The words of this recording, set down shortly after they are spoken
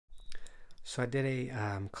So I did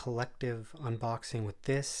a collective unboxing with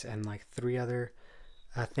this and like 3 other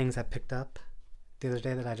things I picked up the other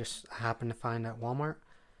day that I just happened to find at Walmart.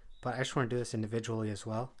 But I just want to do this individually as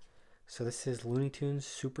well. So this is Looney Tunes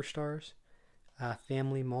Superstars,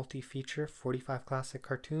 family multi-feature, 45 classic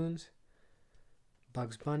cartoons,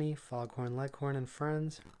 Bugs Bunny, Broken Leghorn and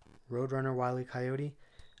Friends, Roadrunner, Wile E. Coyote.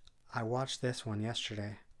 I watched this one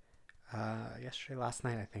yesterday. Last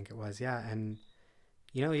night I think it was, yeah. And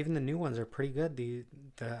you know, even the new ones are pretty good. The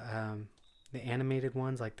animated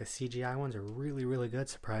ones, like the CGI ones, are really, really good,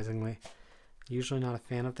 surprisingly. Usually not a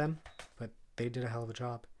fan of them, but they did a hell of a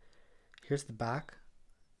job. Here's the back.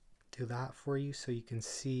 Do that for you so you can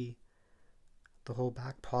see the whole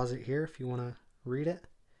back. Pause it here if you want to read it,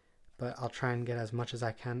 but I'll try and get as much as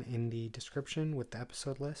I can in the description with the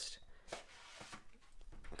episode list.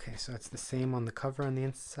 Okay, so it's the same on the cover on the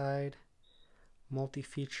inside.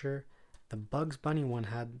 Multi-feature. The Bugs Bunny one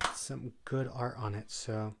had some good art on it,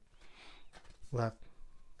 so look,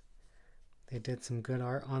 they did some good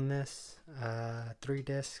art on this. 3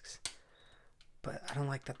 discs, but I don't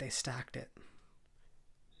like that they stacked it.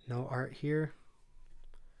 No art here.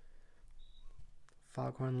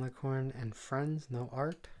 Foghorn, Leghorn, and Friends, no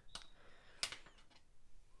art.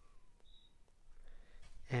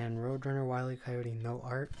 And Roadrunner, Wile E. Coyote, no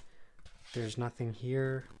art. There's nothing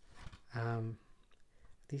here.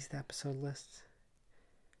 These the episode lists.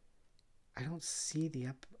 I don't see the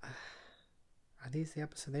are these the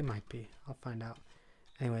episode? They might be. I'll find out.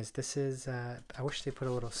 Anyways, this is I wish they put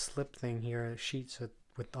a little slip thing here, a sheet so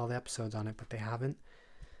with all the episodes on it, but they haven't.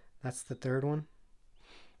 That's the 3rd one.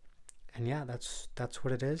 And yeah, that's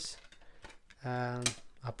what it is. I'll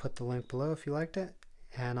put the link below if you liked it,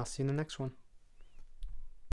 and I'll see you in the next one.